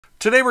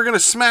Today we're going to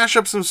smash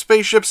up some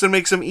spaceships and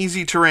make some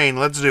easy terrain.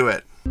 Let's do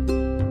it.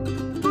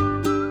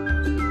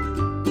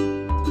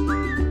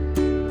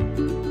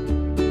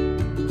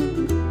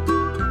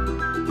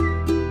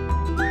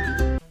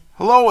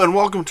 Hello and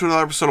welcome to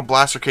another episode of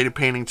Blastercaded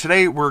Painting.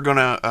 Today we're going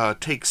to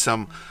take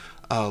some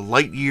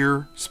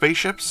Lightyear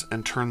spaceships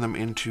and turn them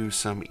into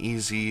some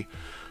easy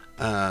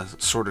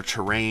sort of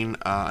terrain.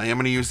 I am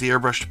going to use the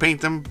airbrush to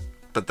paint them,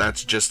 but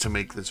that's just to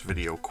make this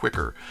video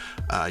quicker.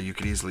 You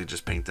could easily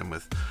just paint them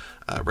with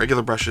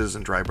regular brushes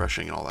and dry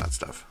brushing and all that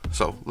stuff.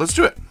 So let's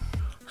do it.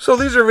 So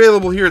these are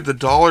available here at the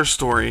dollar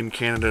store in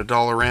Canada,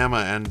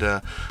 Dollarama,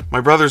 and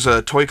my brother's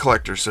a toy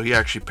collector, so he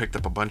actually picked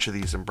up a bunch of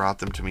these and brought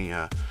them to me.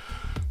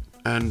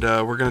 And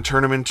we're going to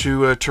turn them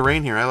into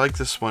terrain here. I like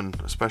this one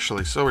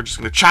especially. So we're just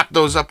going to chop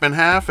those up in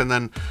half and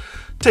then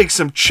take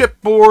some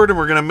chipboard, and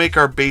we're going to make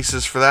our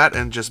bases for that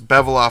and just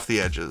bevel off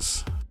the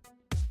edges.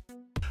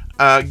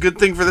 Good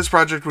thing for this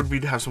project would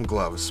be to have some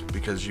gloves,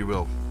 because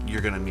you're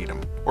going to need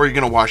them. Or you're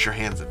going to wash your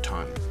hands a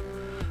ton.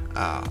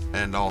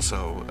 And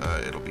also,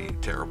 it'll be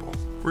terrible.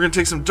 We're going to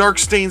take some Dark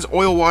Stains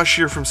oil wash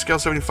here from Scale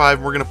 75,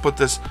 and we're going to put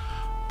this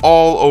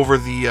all over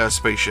the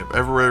spaceship,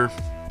 everywhere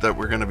that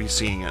we're going to be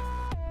seeing it.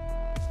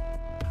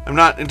 I'm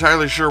not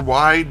entirely sure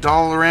why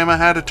Dollarama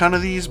had a ton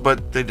of these,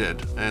 but they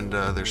did, and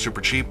they're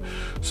super cheap,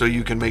 so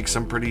you can make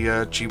some pretty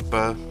cheap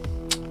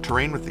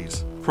terrain with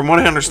these. From what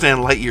I understand,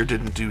 Lightyear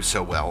didn't do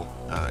so well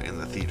in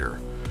the theater.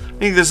 I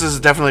think this is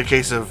definitely a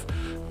case of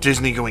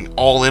Disney going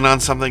all in on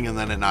something and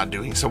then it not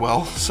doing so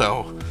well,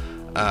 so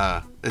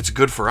it's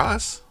good for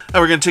us. Now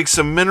we're going to take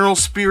some mineral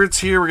spirits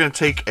here, we're going to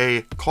take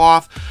a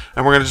cloth,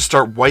 and we're going to just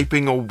start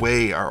wiping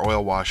away our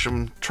oil wash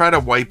and try to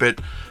wipe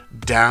it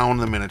down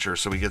the miniature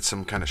so we get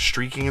some kind of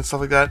streaking and stuff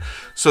like that.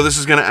 So this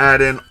is going to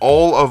add in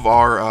all of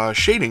our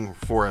shading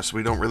for us.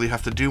 We don't really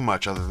have to do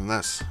much other than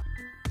this.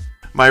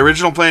 My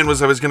original plan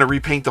was I was going to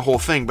repaint the whole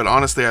thing, but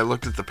honestly I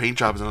looked at the paint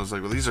jobs and I was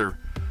like, well, these are,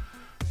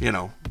 you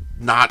know,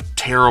 not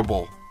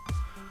terrible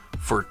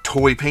for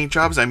toy paint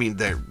jobs. I mean,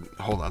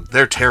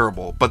 they're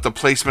terrible, but the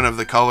placement of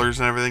the colors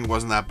and everything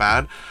wasn't that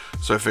bad.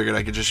 So I figured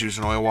I could just use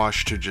an oil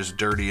wash to just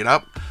dirty it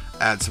up,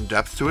 add some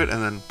depth to it,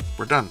 and then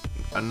we're done.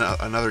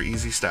 Another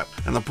easy step.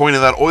 And the point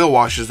of that oil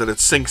wash is that it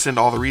sinks into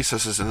all the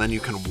recesses, and then you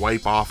can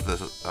wipe off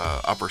the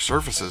upper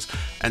surfaces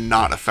and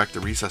not affect the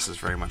recesses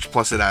very much.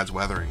 Plus it adds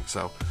weathering,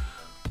 so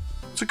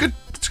it's a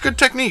good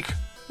technique.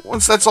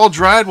 Once that's all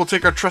dried, we'll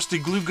take our trusty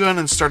glue gun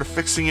and start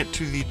affixing it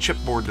to the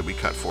chipboard that we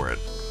cut for it.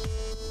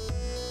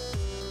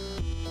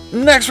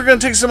 Next, we're going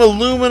to take some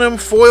aluminum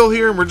foil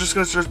here, and we're just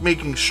going to start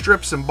making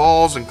strips and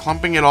balls and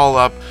clumping it all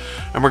up,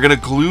 and we're going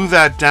to glue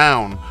that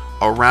down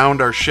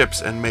around our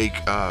ships and make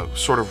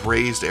sort of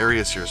raised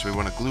areas here. So we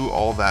want to glue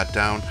all that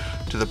down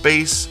to the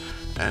base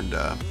and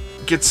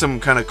get some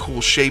kind of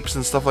cool shapes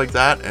and stuff like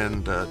that,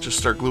 and just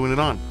start gluing it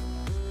on.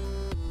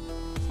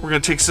 We're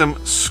going to take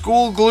some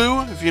school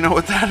glue, if you know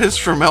what that is,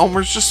 from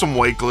Elmer's, just some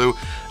white glue,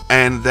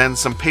 and then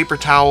some paper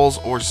towels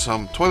or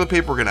some toilet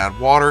paper. We're going to add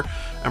water,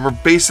 and we're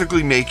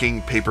basically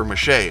making paper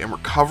mache, and we're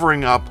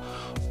covering up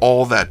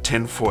all that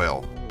tin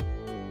foil.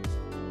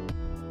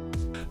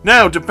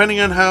 Now, depending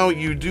on how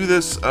you do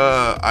this,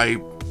 I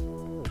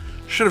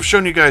should have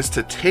shown you guys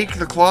to take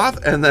the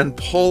cloth and then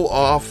pull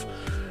off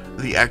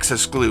the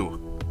excess glue.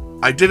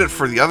 I did it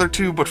for the other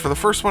two, but for the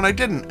first one I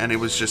didn't, and it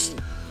was just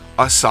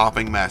a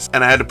sopping mess.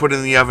 And I had to put it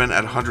in the oven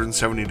at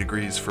 170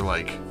 degrees for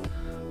like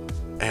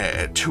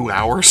 2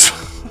 hours.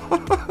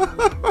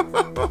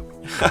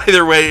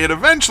 Either way, it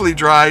eventually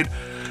dried,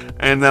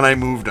 and then I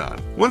moved on.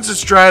 Once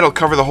it's dried, I'll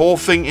cover the whole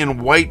thing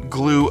in white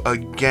glue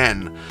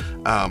again.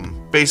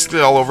 Basically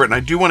all over it, and I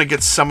do want to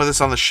get some of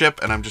this on the ship,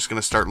 and I'm just going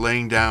to start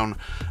laying down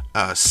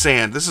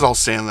sand. This is all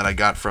sand that I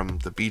got from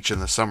the beach in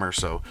the summer,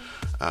 so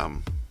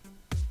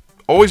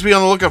always be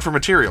on the lookout for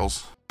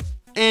materials.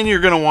 And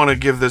you're going to want to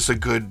give this a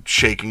good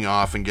shaking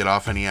off and get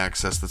off any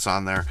excess that's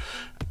on there,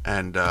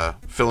 and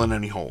fill in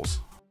any holes.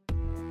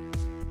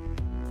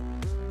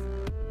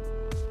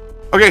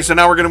 Okay, so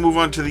now we're going to move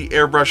on to the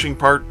airbrushing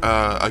part.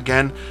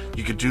 Again,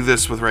 you could do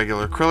this with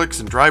regular acrylics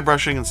and dry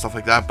brushing and stuff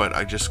like that, but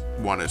I just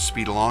want to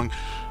speed along.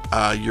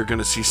 You're going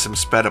to see some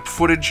sped up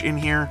footage in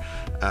here.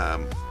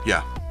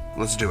 Yeah,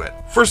 let's do it.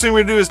 First thing we're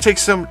going to do is take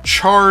some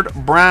charred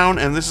brown,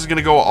 and this is going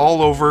to go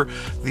all over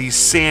these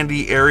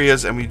sandy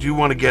areas, and we do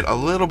want to get a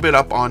little bit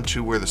up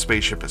onto where the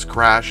spaceship has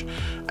crashed,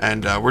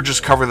 and we're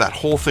just cover that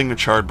whole thing with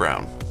charred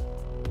brown.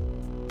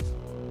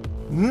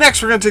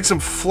 Next, we're going to take some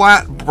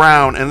flat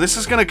brown, and this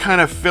is going to kind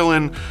of fill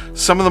in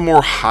some of the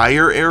more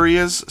higher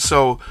areas.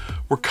 So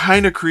we're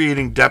kind of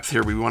creating depth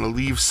here. We want to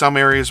leave some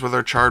areas with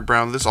our charred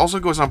brown. This also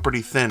goes on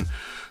pretty thin,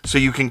 so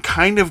you can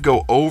kind of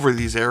go over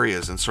these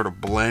areas and sort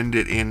of blend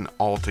it in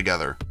all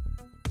together.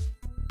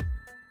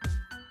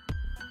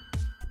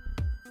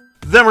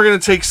 Then we're going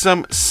to take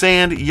some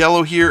sand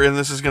yellow here, and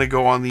this is going to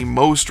go on the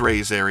most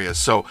raised areas.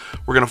 So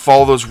we're going to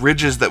follow those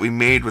ridges that we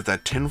made with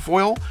that tin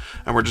foil,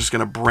 and we're just going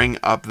to bring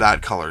up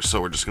that color.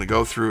 So we're just going to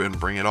go through and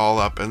bring it all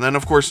up, and then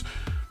of course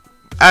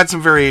add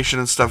some variation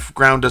and stuff.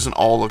 Ground doesn't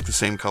all look the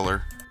same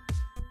color.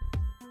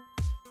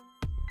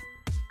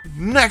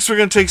 Next, we're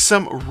going to take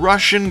some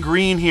Russian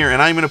green here,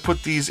 and I'm going to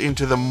put these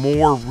into the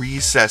more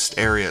recessed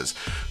areas.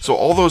 So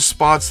all those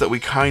spots that we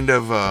kind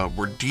of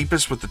were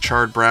deepest with the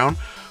charred brown,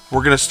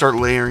 we're going to start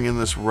layering in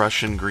this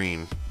Russian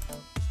green.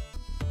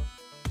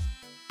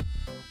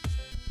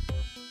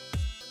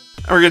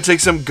 And we're going to take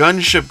some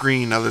gunship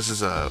green. Now this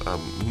is a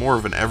more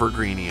of an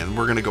evergreeny, and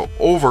we're going to go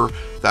over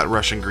that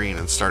Russian green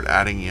and start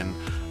adding in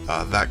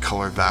that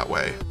color that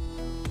way.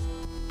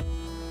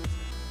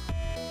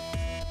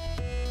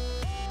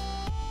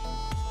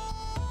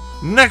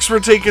 Next, we're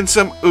taking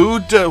some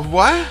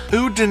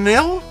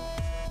Udinil?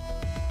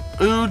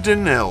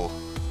 Udinil.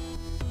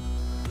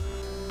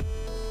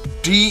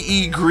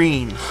 DE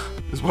green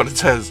is what it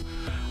says.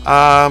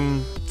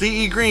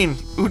 DE green,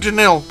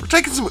 Udinil. We're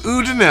taking some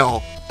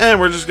Udinil. And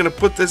we're just going to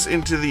put this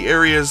into the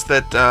areas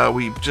that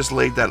we just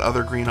laid that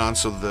other green on.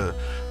 So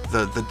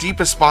the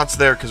deepest spots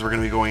there, because we're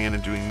going to be going in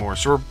and doing more.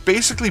 So we're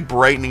basically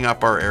brightening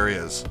up our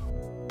areas.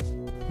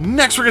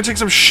 Next, we're going to take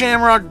some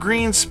Shamrock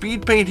Green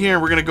speed paint here,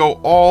 and we're going to go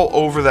all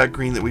over that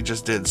green that we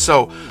just did.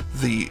 So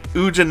the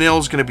Udinil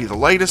is going to be the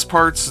lightest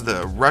parts,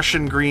 the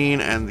Russian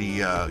green and the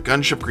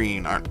gunship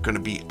green aren't going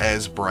to be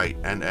as bright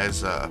and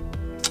as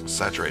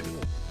saturated.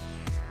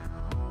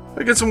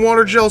 I get some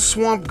water gel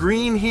swamp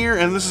green here,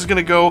 and this is going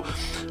to go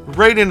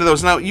right into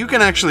those. Now, you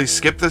can actually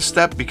skip this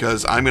step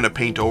because I'm going to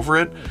paint over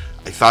it.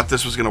 I thought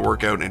this was going to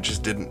work out, and it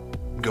just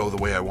didn't go the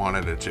way I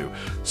wanted it to.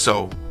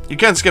 So you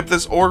can skip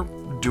this or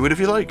do it if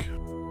you like.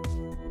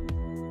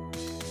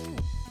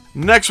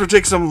 Next, we'll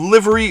take some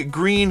livery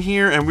green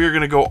here, and we're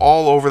going to go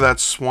all over that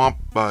swamp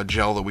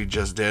gel that we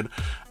just did.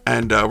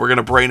 And we're going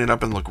to brighten it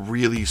up and look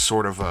really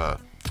sort of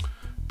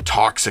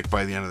toxic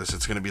by the end of this.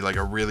 It's going to be like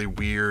a really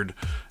weird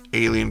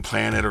alien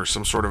planet or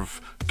some sort of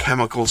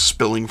chemical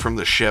spilling from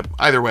the ship.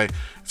 Either way,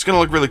 it's going to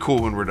look really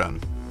cool when we're done.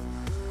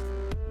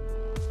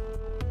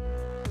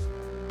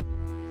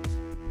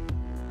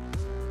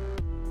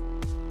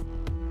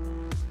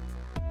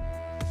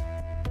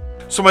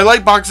 So my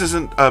light box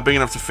isn't big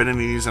enough to fit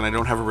any of these, and I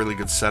don't have a really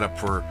good setup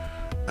for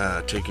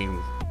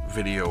taking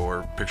video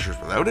or pictures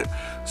without it.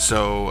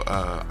 So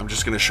I'm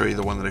just going to show you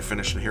the one that I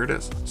finished, and here it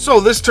is. So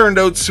this turned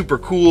out super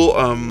cool.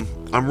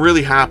 I'm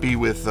really happy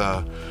with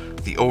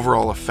the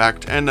overall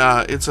effect, and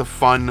it's a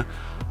fun,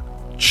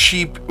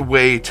 cheap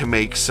way to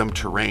make some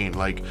terrain.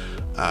 Like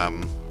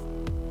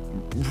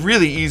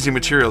really easy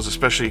materials,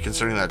 especially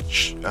considering that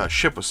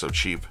ship was so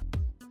cheap.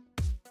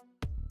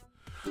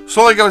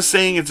 So like I was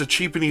saying, it's a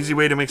cheap and easy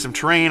way to make some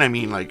terrain. I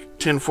mean, like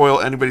tinfoil,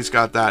 anybody's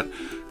got that.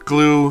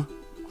 Glue,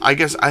 I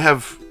guess I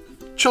have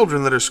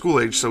children that are school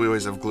age, so we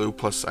always have glue.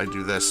 Plus I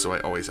do this, so I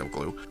always have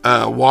glue.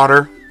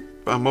 Water,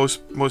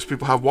 most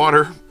people have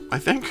water, I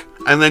think.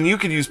 And then you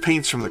could use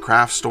paints from the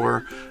craft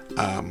store.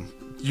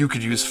 You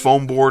could use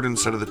foam board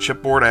instead of the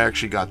chipboard. I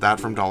actually got that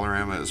from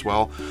Dollarama as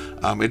well.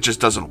 It just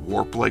doesn't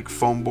warp like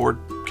foam board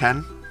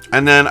can.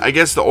 And then I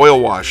guess the oil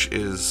wash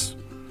is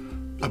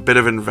a bit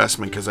of an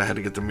investment because I had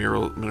to get the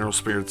mineral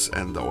spirits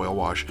and the oil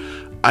wash.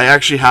 I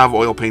actually have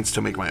oil paints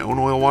to make my own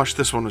oil wash.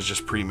 This one was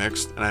just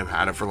pre-mixed, and I've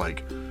had it for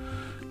like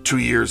 2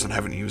 years and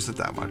haven't used it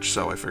that much,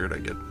 so I figured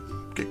I'd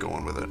get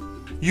going with it.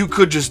 You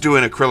could just do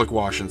an acrylic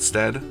wash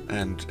instead,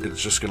 and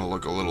it's just going to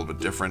look a little bit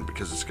different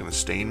because it's going to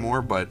stain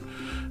more, but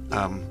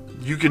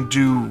you can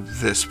do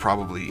this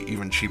probably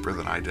even cheaper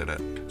than I did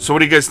it. So what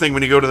do you guys think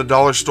when you go to the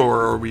dollar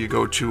store, or when you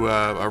go to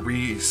a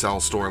resale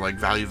store like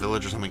Value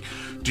Village or something?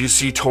 Do you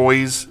see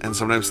toys and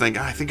sometimes think,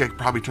 I think I could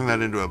probably turn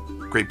that into a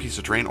great piece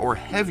of terrain, or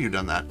have you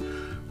done that?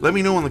 Let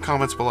me know in the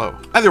comments below.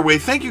 Either way,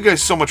 thank you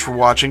guys so much for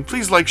watching.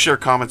 Please like, share,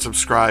 comment,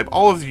 subscribe,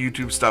 all of the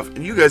YouTube stuff,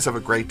 and you guys have a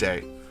great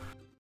day.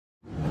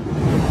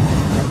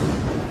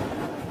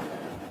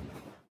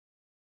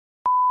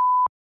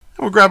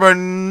 We'll grab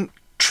our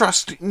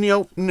trusty,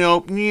 nope.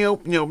 Next,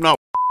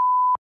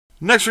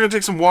 we're gonna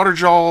take some water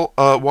gel.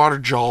 Yeah, we're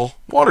gonna take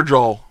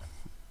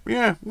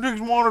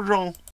some water gel.